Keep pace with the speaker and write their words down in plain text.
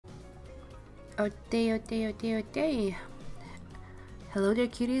Oh day. Hello there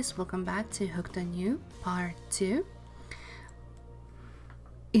cuties, welcome back to Hooked on You Part 2.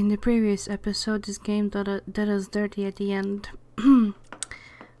 In the previous episode, this game did us dirty at the end by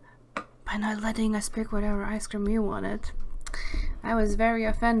not letting us pick whatever ice cream we wanted. I was very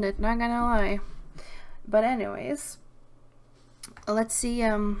offended, not gonna lie. But anyways, let's see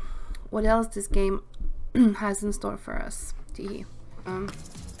what else this game has in store for us.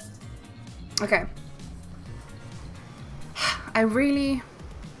 Okay. I really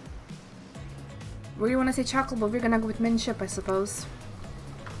want to say chocolate, but we're gonna go with mint chip, I suppose.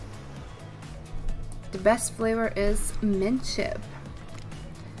 The best flavor is mint chip.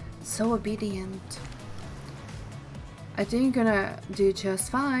 So obedient. I think you're gonna do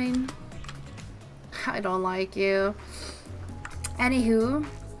just fine. I don't like you. Anywho,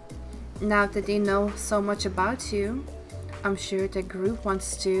 now that they know so much about you, I'm sure the group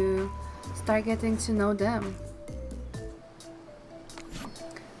wants to start getting to know them.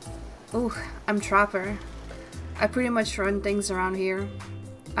 Ooh, I'm Trapper. I pretty much run things around here.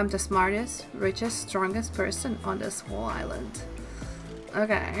 I'm the smartest, richest, strongest person on this whole island.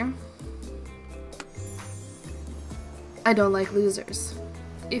 Okay. I don't like losers.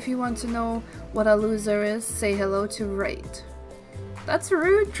 If you want to know what a loser is, say hello to Wraith. That's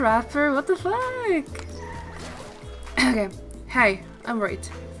rude, Trapper. What the fuck? Okay. Hey, I'm Wraith.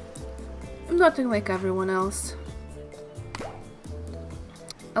 I'm nothing like everyone else.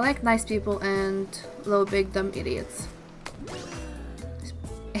 I like nice people and low big dumb idiots.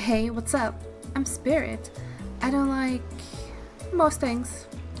 Hey, what's up? I'm Spirit. I don't like most things.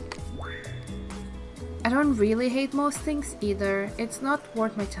 I don't really hate most things either. It's not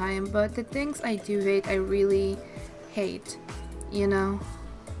worth my time, but the things I do hate, I really hate. You know?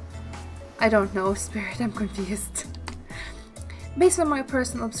 I don't know, Spirit, I'm confused. Based on my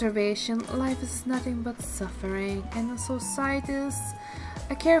personal observation, life is nothing but suffering, and society is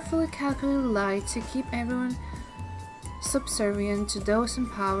a carefully calculated lie to keep everyone subservient to those in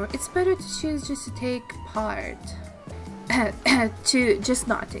power. It's better to choose just to take part. To just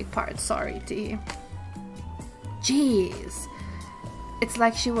not take part, sorry, T. Jeez. It's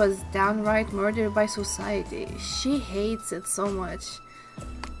like she was downright murdered by society. She hates it so much.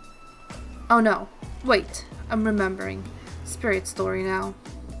 Oh no, wait, I'm remembering. Spirit story now.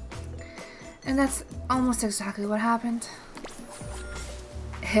 And that's almost exactly what happened.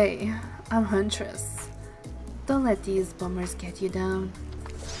 Hey, I'm Huntress. Don't let these bummers get you down.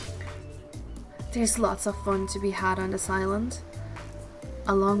 There's lots of fun to be had on this island,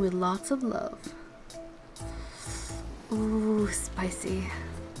 along with lots of love. Ooh, spicy.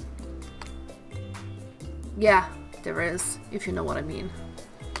 Yeah, there is, if you know what I mean.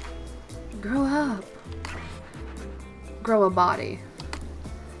 Grow up. Grow a body.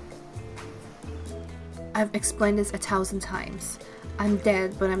 I've explained this 1,000 times. I'm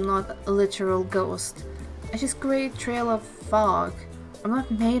dead, but I'm not a literal ghost. I just create a trail of fog. I'm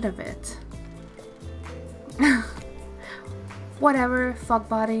not made of it. Whatever, fog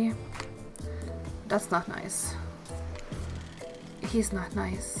body. That's not nice. He's not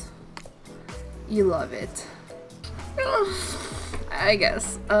nice. You love it. I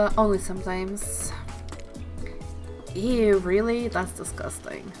guess. Only sometimes. Ew, really? That's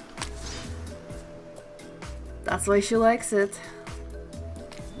disgusting. That's why she likes it.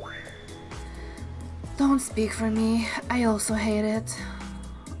 Don't speak for me. I also hate it.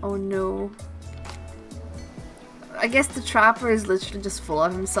 Oh no. I guess the Trapper is literally just full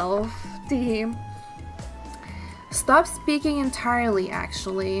of himself. Damn. Stop speaking entirely,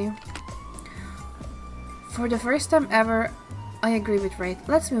 actually. For the first time ever, I agree with Wraith.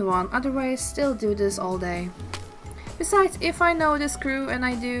 Let's move on, otherwise still do this all day. Besides, if I know this crew, and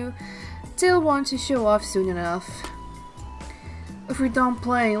I do, they'll want to show off soon enough. If we're done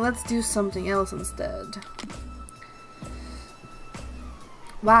playing, let's do something else instead.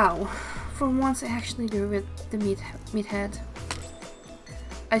 Wow, for once I actually agree with the meathead.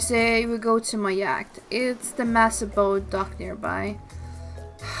 I say we go to my yacht. It's the massive boat dock nearby.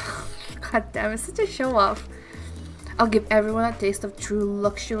 God damn, it's such a show off. I'll give everyone a taste of true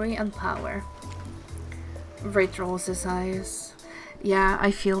luxury and power. Wraith rolls his eyes. Yeah, I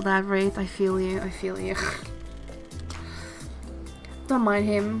feel that, Wraith. I feel you. I feel you. Don't mind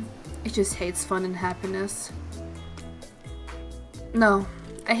him. He just hates fun and happiness. No,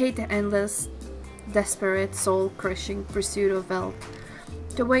 I hate the endless, desperate, soul-crushing pursuit of wealth.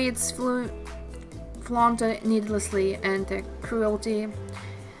 The way it's flaunted needlessly and the cruelty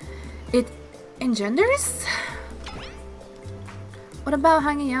it engenders? What about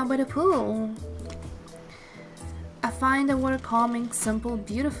hanging out by the pool? I find the water calming, simple,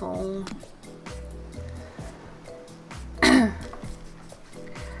 beautiful.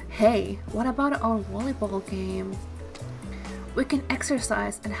 Hey, what about our volleyball game? We can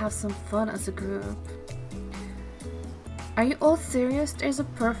exercise and have some fun as a group. Are you all serious? There's a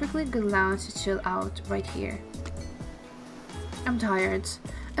perfectly good lounge to chill out right here. I'm tired.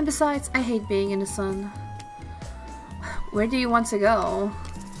 And besides, I hate being in the sun. Where do you want to go?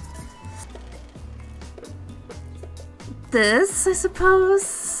 This, I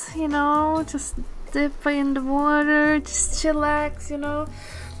suppose. You know, just dip in the water, just chillax, you know.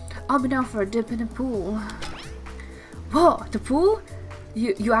 I'll be down for a dip in the pool. Whoa, the pool?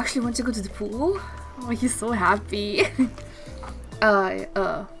 You actually want to go to the pool? Oh, he's so happy.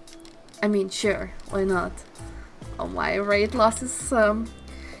 I mean, sure, why not? Oh my, Wraith lost his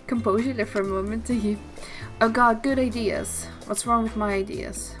composure there for a moment. I've got good ideas. What's wrong with my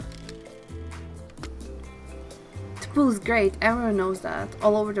ideas? The pool is great, everyone knows that.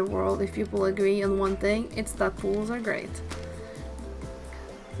 All over the world, if people agree on one thing, it's that pools are great.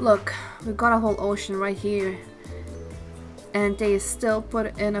 Look, we've got a whole ocean right here. And they still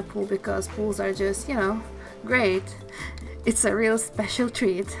put in a pool because pools are just, you know, great. It's a real special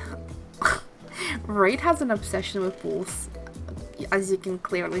treat. Wraith has an obsession with pools, as you can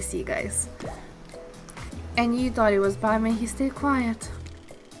clearly see, guys. And you thought it was by me, he stayed quiet.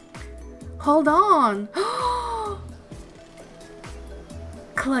 Hold on!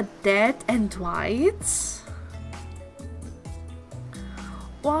 Claudette and Dwight?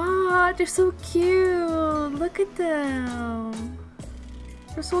 Wow, they're so cute! Look at them!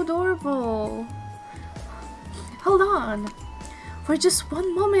 They're so adorable! Hold on! For just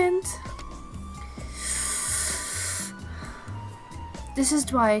one moment! This is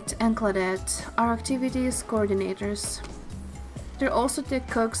Dwight and Claudette, our activities coordinators. They're also the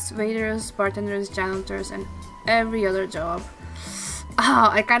cooks, waiters, bartenders, janitors, and every other job.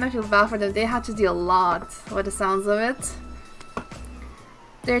 Ah, I kind of feel bad for them. They had to do a lot, by the sounds of it.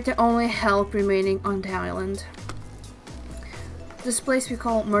 They're the only help remaining on the island. This place we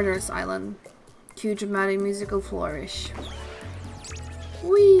call Murderous Island. Cue dramatic musical flourish.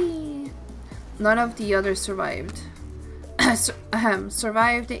 Whee! None of the others survived.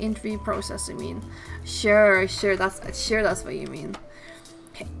 Survived the interview process, I mean. Sure, that's what you mean.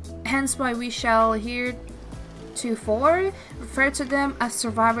 Hence why we shall heretofore refer to them as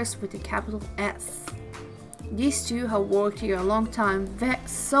survivors with a capital S. These two have worked here a long time,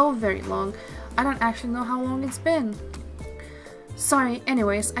 so very long, I don't actually know how long it's been. Sorry,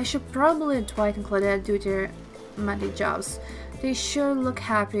 anyways, I should probably let Dwight and Claudette do their muddy jobs. They sure look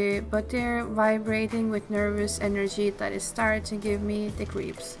happy, but they're vibrating with nervous energy that is starting to give me the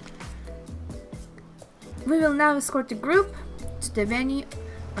creeps. We will now escort the group to the venue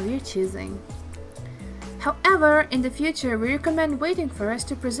of your choosing. However, in the future, we recommend waiting for us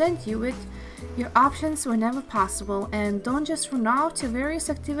to present you with your options whenever possible, and don't just run off to various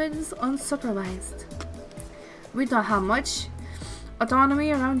activities unsupervised. We don't have much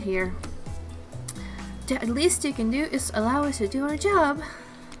autonomy around here. The least you can do is allow us to do our job.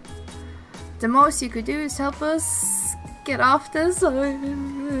 The most you could do is help us get off this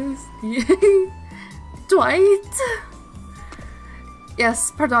island. Dwight?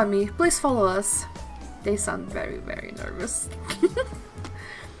 Yes, pardon me. Please follow us. They sound very, very nervous.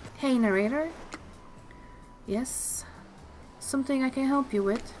 Hey, narrator? Yes? Something I can help you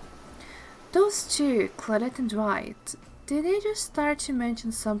with? Those two, Claudette and Dwight, did they just start to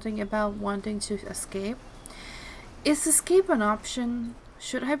mention something about wanting to escape? Is escape an option?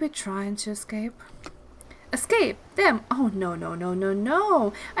 Should I be trying to escape? Escape? Them? Oh,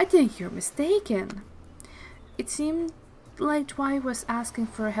 no. I think you're mistaken. It seemed like Dwight was asking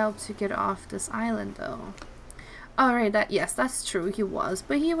for help to get off this island, though. Alright, yes, that's true, he was,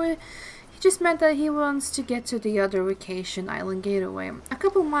 but he just meant that he wants to get to the other vacation island getaway, a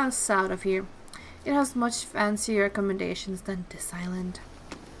couple miles south of here. It has much fancier accommodations than this island.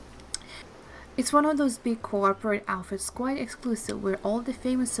 It's one of those big corporate outfits, quite exclusive, where all the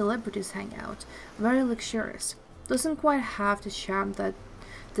famous celebrities hang out. Very luxurious. Doesn't quite have the charm that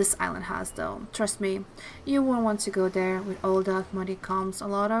this island has, though. Trust me, you won't want to go there. With all that money comes a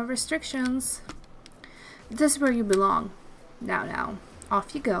lot of restrictions. This is where you belong. Now,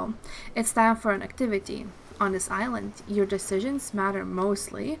 off you go. It's time for an activity. On this island, your decisions matter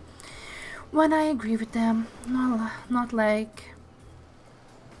mostly when I agree with them, not like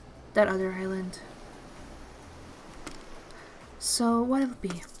that other island. So what will it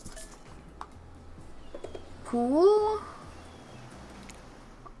be? Pool?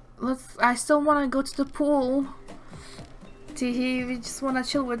 I still want to go to the pool. Teehee, we just want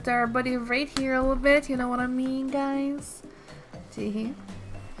to chill with our buddy Wraith here a little bit, you know what I mean, guys? Teehee.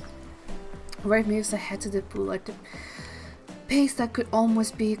 Wraith moves ahead to the pool like the pace that could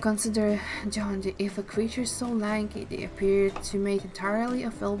almost be considered jaunty if a creature so lanky they appeared to made entirely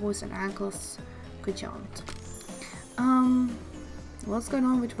of elbows and ankles could jaunt. What's going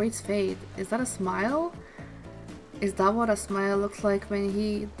on with Wraith's fate? Is that a smile? Is that what a smile looks like when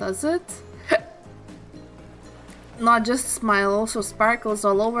he does it? Not just smile, also sparkles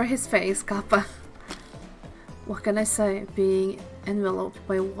all over his face, Kappa. What can I say? Being enveloped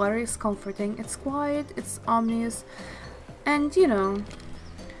by water is comforting. It's quiet, it's ominous, and you know,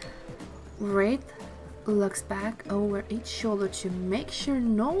 Wraith looks back over each shoulder to make sure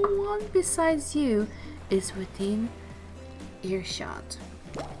no one besides you is within earshot.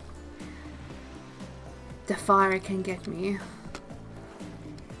 The fire can get me.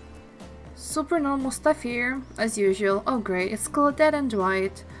 Super normal stuff here, as usual. Oh great, it's Claudette and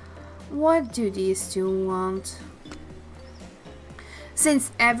Dwight. What do these two want?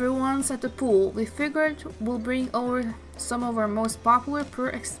 Since everyone's at the pool, we figured we'll bring over some of our most popular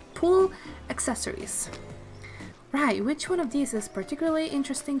pool accessories. Right, which one of these is particularly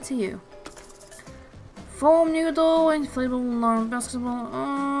interesting to you? Foam noodle, inflatable alarm,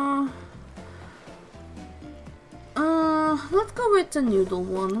 basketball, let's go with the noodle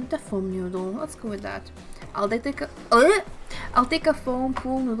one, the foam noodle. Let's go with that. I'll take a foam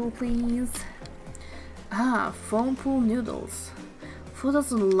pool noodle, please. Ah, foam pool noodles. Who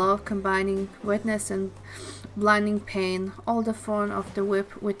doesn't love combining wetness and blinding pain? All the fun of the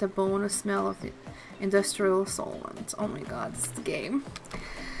whip with the bonus smell of the industrial solvent. Oh my god, this is the game.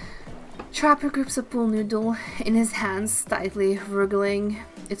 Trapper grips a pool noodle in his hands, tightly wriggling.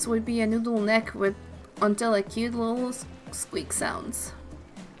 It would be a noodle neck with until a cute little squeak sounds.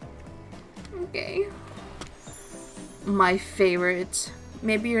 Okay. My favorite.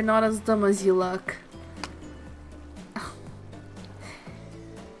 Maybe you're not as dumb as you look.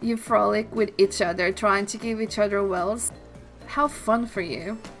 You frolic with each other, trying to give each other wells. How fun for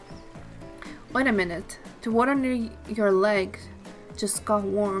you. Wait a minute. The water near your leg just got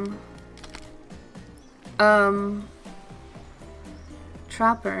warm.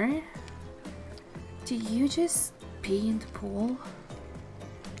 Trapper, did you just pee in the pool?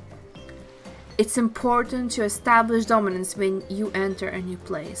 It's important to establish dominance when you enter a new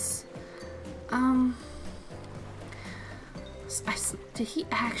place. Did he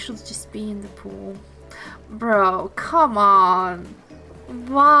actually just be in the pool? Bro, come on.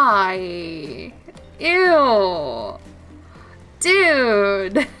 Why? Ew.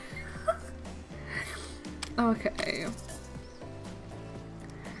 Dude. Okay.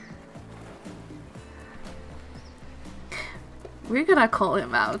 We're gonna call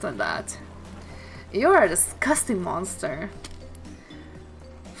him out on that. You're a disgusting monster.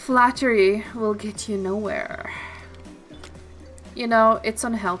 Flattery will get you nowhere. You know, it's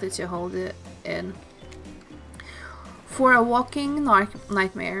unhealthy to hold it in. For a walking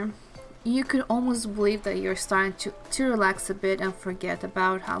nightmare, you could almost believe that you're starting to relax a bit and forget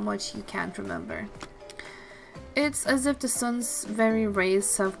about how much you can't remember. It's as if the sun's very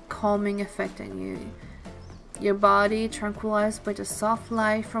rays have calming effect on you. Your body tranquilized by the soft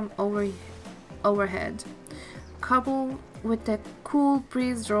light from overhead, coupled with the cool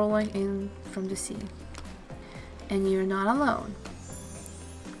breeze rolling in from the sea. And you're not alone.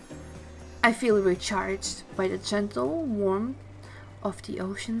 I feel recharged by the gentle warmth of the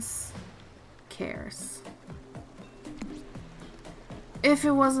ocean's cares. If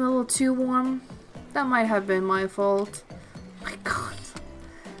it wasn't a little too warm, that might have been my fault. My god.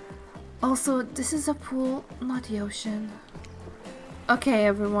 Also, this is a pool, not the ocean. Okay,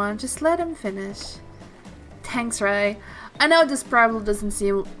 everyone, just let him finish. Thanks, Ray. I know this probably doesn't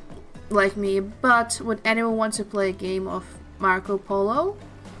seem like me, but would anyone want to play a game of Marco Polo?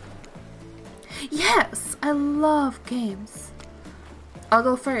 Yes, I love games. I'll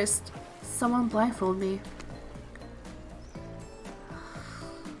go first. Someone blindfold me.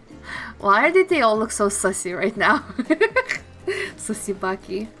 Why did they all look so sussy right now? Sussy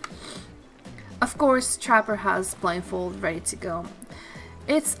Bucky. Of course, Trapper has blindfold ready to go.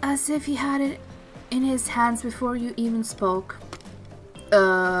 It's as if he had it in his hands before you even spoke.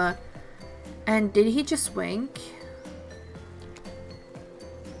 And did he just wink?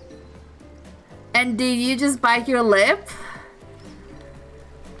 And did you just bite your lip?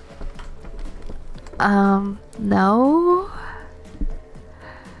 No.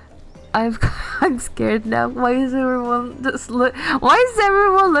 I'm scared now. Why is everyone just why is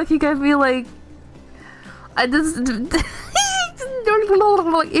everyone looking at me like I just don't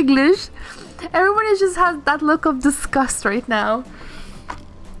English? Everyone just has that look of disgust right now.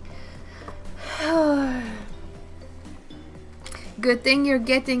 Good thing you're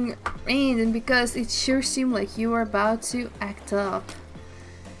getting and because it sure seemed like you were about to act up.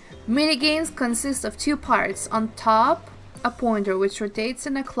 Minigames consist of two parts. On top, a pointer which rotates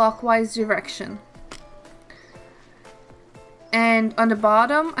in a clockwise direction. And on the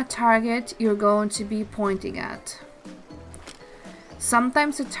bottom, a target you're going to be pointing at.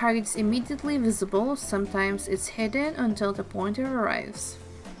 Sometimes the target is immediately visible, sometimes it's hidden until the pointer arrives.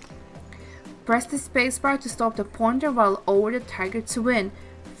 Press the spacebar to stop the pointer while over the target to win.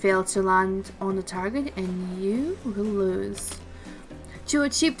 Fail to land on the target and you will lose. To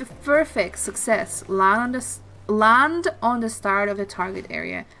achieve the perfect success, land on the start of the target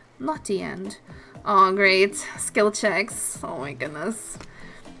area, not the end. Oh great, skill checks, oh my goodness.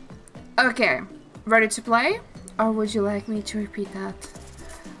 Okay, ready to play? Or would you like me to repeat that?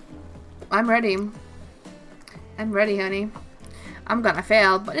 I'm ready. I'm ready, honey. I'm gonna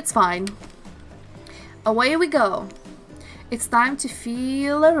fail, but it's fine. Away we go. It's time to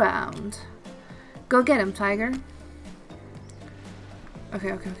feel around. Go get him, tiger.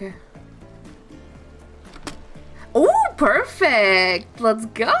 Okay. Oh, perfect! Let's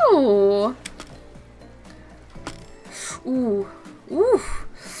go! Ooh.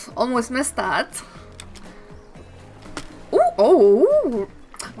 Almost missed that. Oh!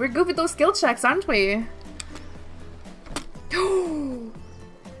 We're good with those skill checks, aren't we?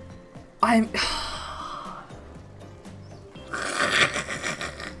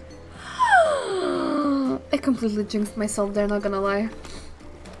 I completely jinxed myself there, not gonna lie.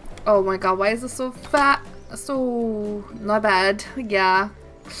 Oh my god, why is this so fat? So not bad, yeah.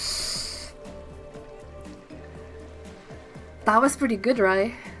 That was pretty good,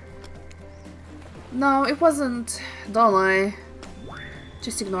 right? No, it wasn't. Don't lie.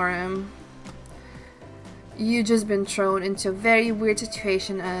 Just ignore him. You just been thrown into a very weird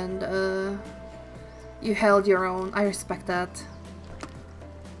situation and you held your own. I respect that.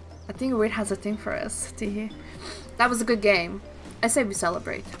 I think Wraith has a thing for us. That was a good game. I say we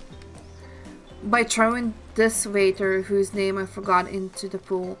celebrate. By throwing this waiter whose name I forgot into the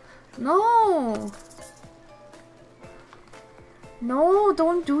pool. No! No,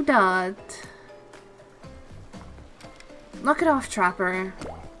 don't do that. Knock it off, Trapper.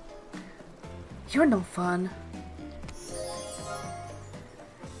 You're no fun.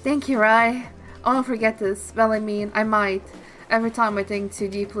 Thank you, Rai. Oh, don't forget this. Well, I mean, I might. Every time I think too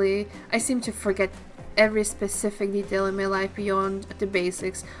deeply, I seem to forget every specific detail in my life beyond the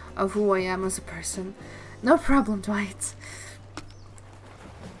basics of who I am as a person. No problem, Dwight.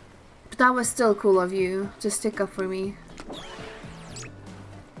 But that was still cool of you to stick up for me.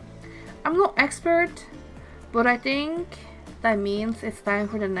 I'm no expert, but I think that means it's time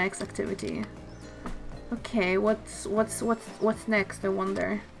for the next activity. Okay, what's next, I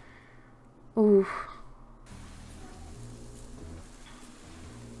wonder? Ooh.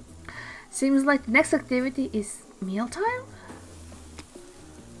 Seems like the next activity is mealtime?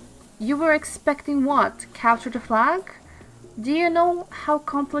 You were expecting what? Capture the flag? Do you know how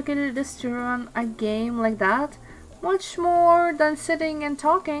complicated it is to run a game like that? Much more than sitting and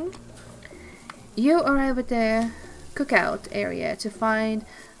talking. You arrive at the cookout area to find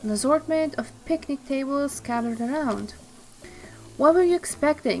an assortment of picnic tables scattered around. What were you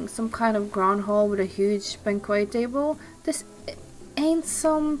expecting? Some kind of ground hall with a huge banquet table? This ain't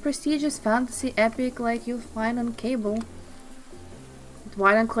some prestigious fantasy epic like you'll find on cable.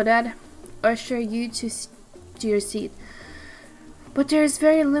 Dwight and Claudette usher you to your seat, but there's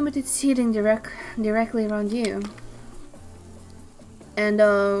very limited seating directly around you. And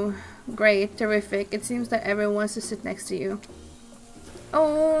oh, great, terrific. It seems that everyone wants to sit next to you.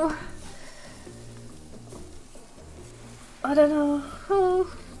 Oh, I don't know.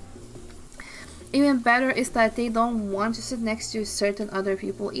 Oh. Even better is that they don't want to sit next to certain other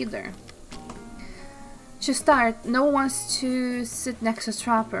people either. To start, no one wants to sit next to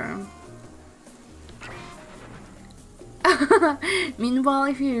Trapper. Meanwhile,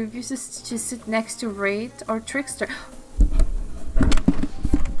 if you refuse to sit next to Wraith or Trickster...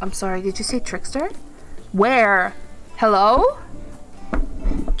 I'm sorry, did you say Trickster? Where? Hello?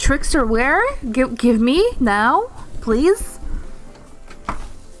 Trickster where? Give me now, please?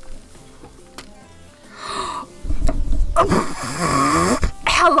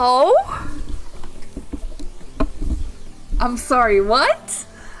 Hello? I'm sorry, what?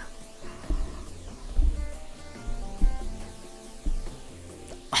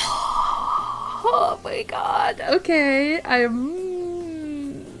 Oh my god, okay, I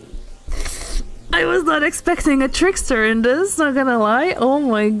was not expecting a Trickster in this, not gonna lie. Oh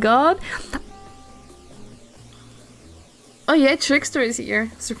my god. Oh yeah, Trickster is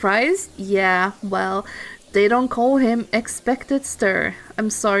here. Surprise? Yeah, well, They don't call him expected stir. I'm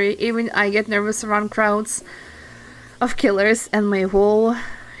sorry, even I get nervous around crowds of killers and my whole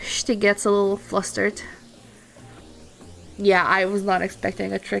shtick gets a little flustered. Yeah, I was not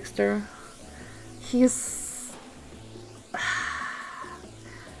expecting a trickster. He's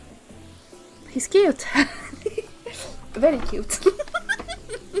cute. Very cute.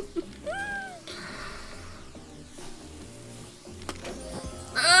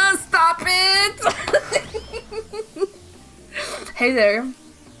 Stop it! Hey there.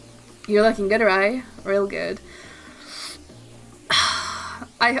 You're looking good, right? Real good.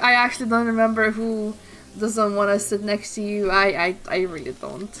 I actually don't remember who doesn't want to sit next to you. I really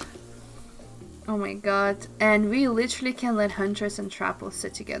don't. Oh my god. And we literally can let Huntress and Trapple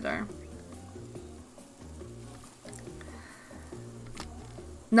sit together.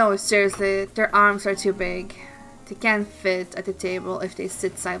 No, seriously, their arms are too big. They can't fit at the table if they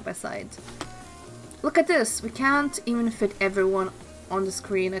sit side by side. Look at this, we can't even fit everyone on the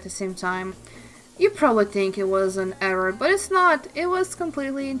screen at the same time. You probably think it was an error, but it's not. It was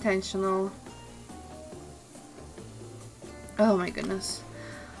completely intentional. Oh my goodness.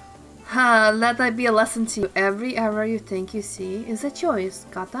 Let that be a lesson to you. Every error you think you see is a choice.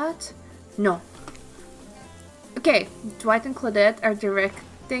 Got that? No. Okay, Dwight and Claudette are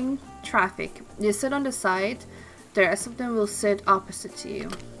directing traffic. You sit on the side, the rest of them will sit opposite to you.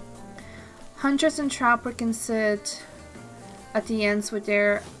 Huntress and Trapper can sit at the ends with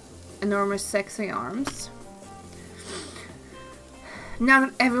their enormous sexy arms. Now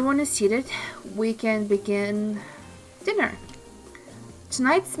that everyone is seated, we can begin dinner.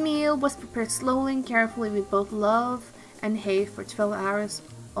 Tonight's meal was prepared slowly and carefully with both love and hate for 12 hours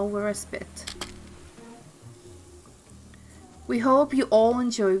over a spit. We hope you all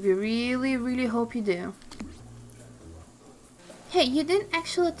enjoy. We really hope you do. Hey, you didn't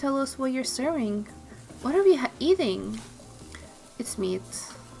actually tell us what you're serving. What are we eating? It's meat.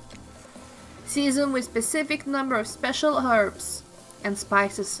 Seasoned with specific number of special herbs and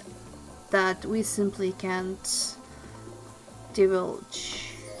spices that we simply can't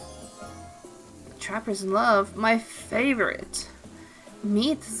divulge. Trappers in love, my favorite.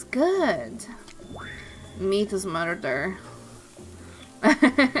 Meat is good. Meat is murder.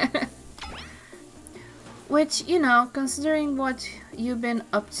 Which, you know, considering what you've been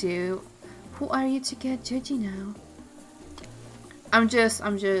up to, who are you to get judgy now? I'm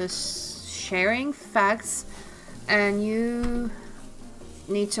just sharing facts, and you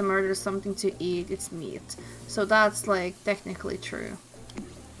need to murder something to eat. It's meat. So that's like technically true.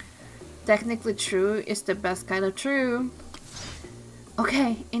 Technically true is the best kind of true.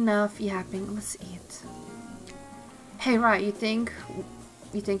 Okay, enough yapping. Let's eat. Hey, right, you thinking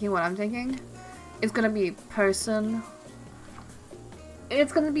what I'm thinking? It's gonna be a person.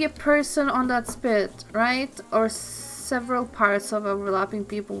 It's gonna be a person on that spit, right? Or several parts of overlapping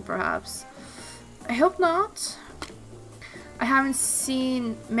people, perhaps. I hope not. I haven't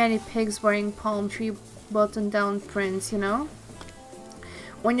seen many pigs wearing palm tree button-down prints, you know?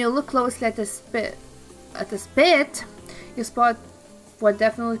 When you look closely at the spit, you spot what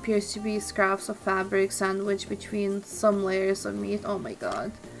definitely appears to be scraps of fabric sandwiched between some layers of meat. Oh my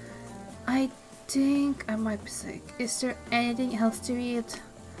god. I think I might be sick. Is there anything else to eat?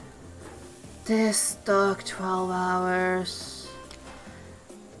 This took 12 hours.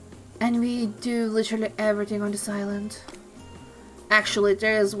 And we do literally everything on this island. Actually,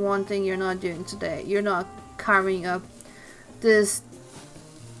 there is one thing you're not doing today. You're not carving up this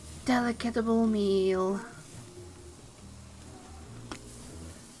delectable meal.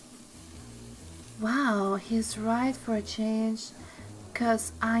 Wow, he's right for a change.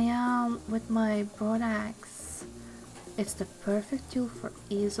 Cause I am with my broad axe. It's the perfect tool for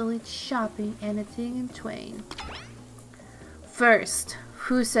easily chopping anything in twain. First,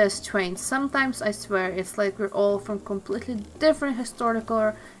 who says twain? Sometimes I swear it's like we're all from completely different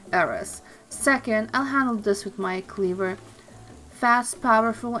historical eras. Second, I'll handle this with my cleaver. Fast,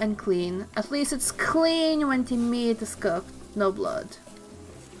 powerful, and clean. At least it's clean when the meat is cooked. No blood.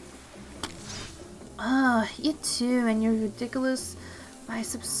 You too and your ridiculous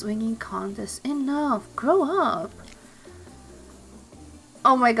bicep swinging contest. Enough. Grow up.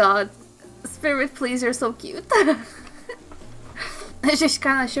 Oh my god. Spirit, please, you're so cute. She's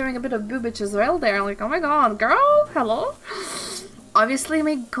kind of showing a bit of boobage as well there. Like, oh my god, girl, hello? Obviously,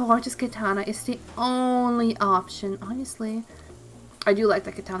 my gorgeous katana is the only option. Honestly, I do like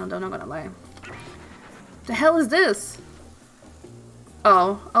the katana though, not gonna lie. The hell is this?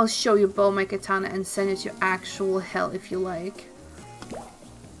 Oh, I'll show you both my katana and send it to actual hell if you like.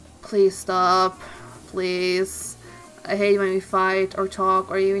 Please stop. Please. I hate when we fight or talk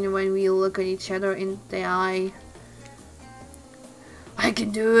or even when we look at each other in the eye. I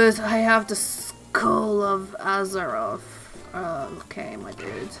can do it. I have the skull of Azeroth. Okay, my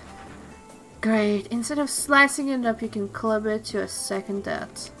dude. Great. Instead of slicing it up, you can club it to a second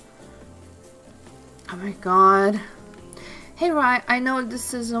death. Oh my god. Hey, Ryan, I know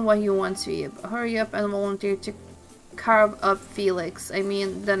this isn't what you want to eat, but hurry up and volunteer to carve up Felix. I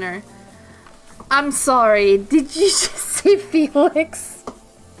mean, dinner. I'm sorry, did you just say Felix?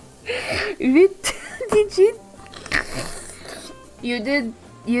 Did you?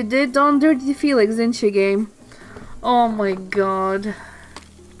 You did Don Dirty Felix, didn't you, game? Oh my god.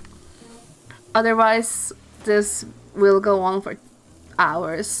 Otherwise, this will go on for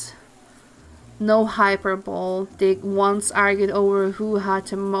hours. No hyperbole. They once argued over who had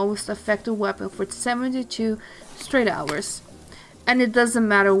the most effective weapon for 72 straight hours. And it doesn't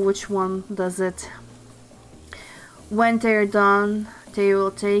matter which one does it. When they're done, they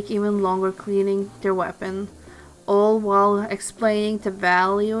will take even longer cleaning their weapon, all while explaining the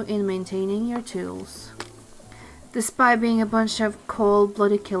value in maintaining your tools. Despite being a bunch of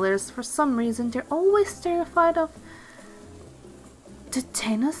cold-blooded killers, for some reason they're always terrified of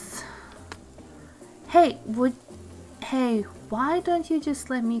tetanus. Hey, why don't you just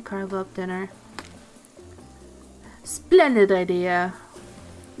let me carve up dinner? Splendid idea.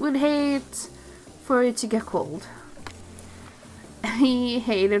 Would hate for it to get cold. He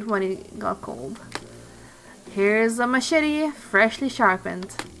hated when it got cold. Here's a machete, freshly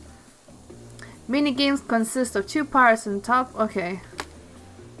sharpened. Minigames consist of 2 parts on top. Okay.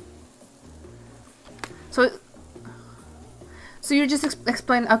 So you're just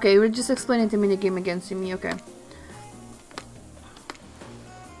explaining. Okay, we're just explaining the minigame again to me. Okay.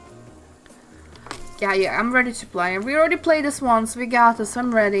 Yeah, I'm ready to play. We already played this once. We got this.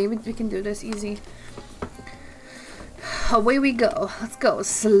 I'm ready. We can do this easy. Away we go. Let's go.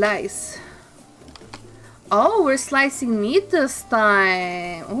 Slice. Oh, we're slicing meat this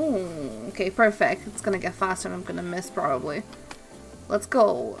time. Oh, okay, perfect. It's gonna get faster and I'm gonna miss probably. Let's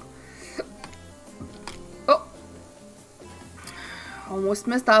go. Oh. Almost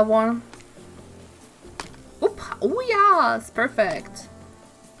missed that one. Oop. Oh, yes. Perfect.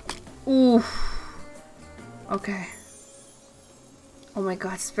 Oof. Okay. Oh my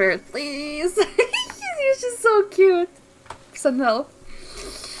god, Spirit, please. You're just so cute. Some help.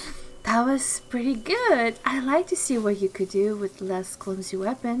 That was pretty good. I'd like to see what you could do with less clumsy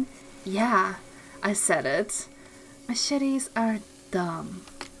weapon. Yeah, I said it. Machetes are dumb.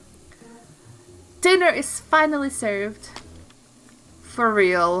 Dinner is finally served. For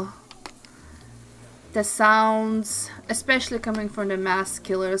real. The sounds, especially coming from the masked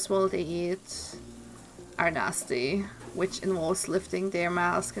killers while they eat, are nasty, which involves lifting their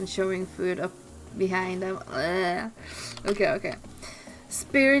mask and showing food up behind them. Ugh. Okay.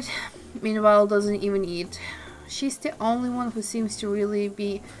 Spirit, meanwhile, doesn't even eat. She's the only one who seems to really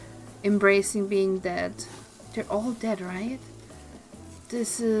be embracing being dead. They're all dead, right?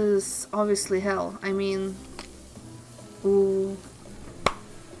 This is obviously hell. I mean, ooh.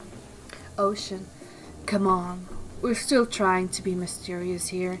 Ocean, come on. We're still trying to be mysterious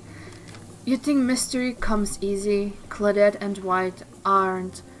here. You think mystery comes easy? Claudette and White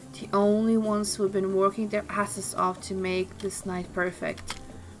aren't the only ones who've been working their asses off to make this night perfect.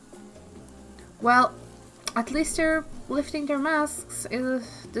 Well, at least they're lifting their masks.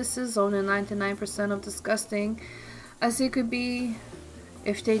 This is only 99% of disgusting as it could be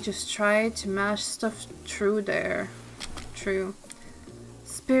if they just tried to mash stuff through there. True.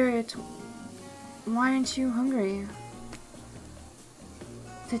 Spirit, why aren't you hungry?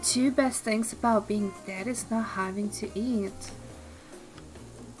 The 2 best things about being dead is not having to eat.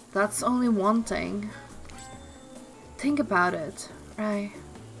 That's only one thing. Think about it, right?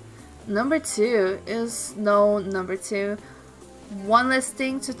 Number 2 is no number 2. One less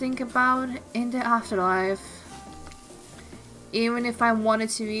thing to think about in the afterlife. Even if I wanted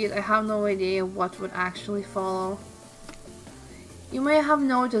to eat, I have no idea what would actually follow. You may have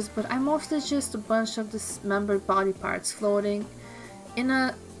noticed, but I'm mostly just a bunch of dismembered body parts floating in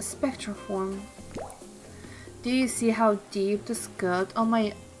a spectral form. Do you see how deep the gut on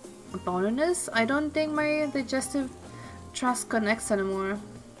my abdomen is? I don't think my digestive tract connects anymore.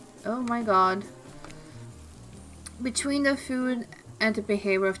 Oh my god. Between the food and the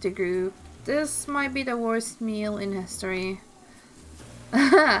behavior of the group, this might be the worst meal in history.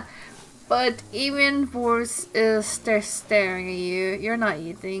 But even worse is they're staring at you. You're not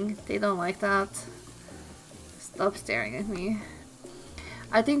eating. They don't like that. Stop staring at me.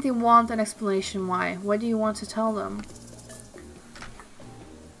 I think they want an explanation why. What do you want to tell them?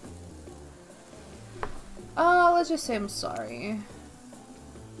 let's just say I'm sorry.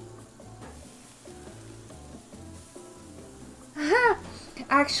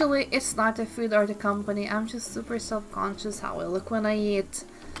 Actually, it's not the food or the company. I'm just super self-conscious how I look when I eat.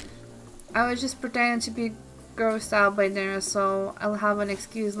 I was just pretending to be grossed out by dinner, so I'll have an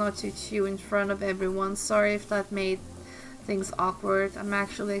excuse not to chew in front of everyone. Sorry if that made things awkward. I'm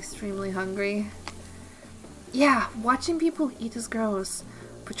actually extremely hungry. Yeah, watching people eat is gross,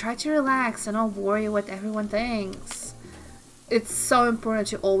 but try to relax and not worry what everyone thinks. It's so important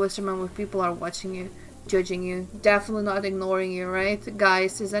to always remember people are watching you, judging you, definitely not ignoring you, right?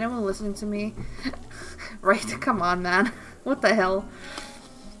 Guys, is anyone listening to me? Right, come on, man. What the hell?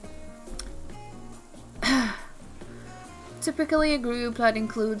 Typically a group that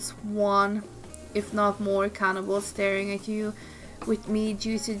includes one, if not more, cannibals staring at you with meat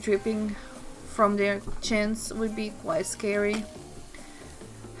juicy dripping from their chins would be quite scary.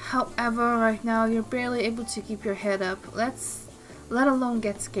 However, right now you're barely able to keep your head up, let alone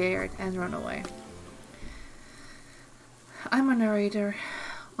get scared and run away. I'm a narrator,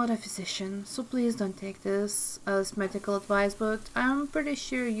 not a physician, so please don't take this as medical advice, but I'm pretty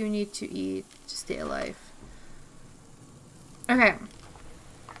sure you need to eat to stay alive. Okay,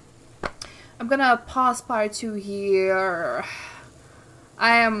 I'm gonna pause part 2 here.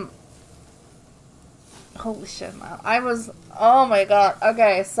 Holy shit, man. Oh my god.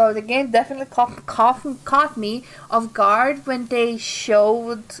 Okay, so the game definitely caught me off guard when they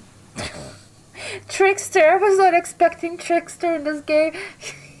showed Trickster. I was not expecting Trickster in this game.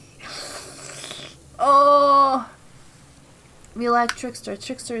 Oh, we like Trickster.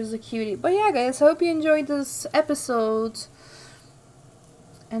 Trickster is a cutie. But yeah, guys, I hope you enjoyed this episode.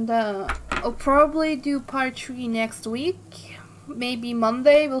 And I'll probably do part 3 next week. Maybe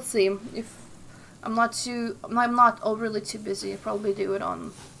Monday. We'll see. If I'm not overly too busy, I'll probably do it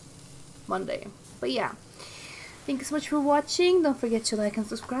on Monday. But yeah, thank you so much for watching. Don't forget to like and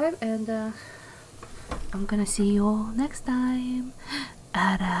subscribe, and I'm gonna see you all next time.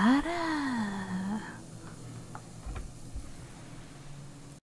 Ara ara.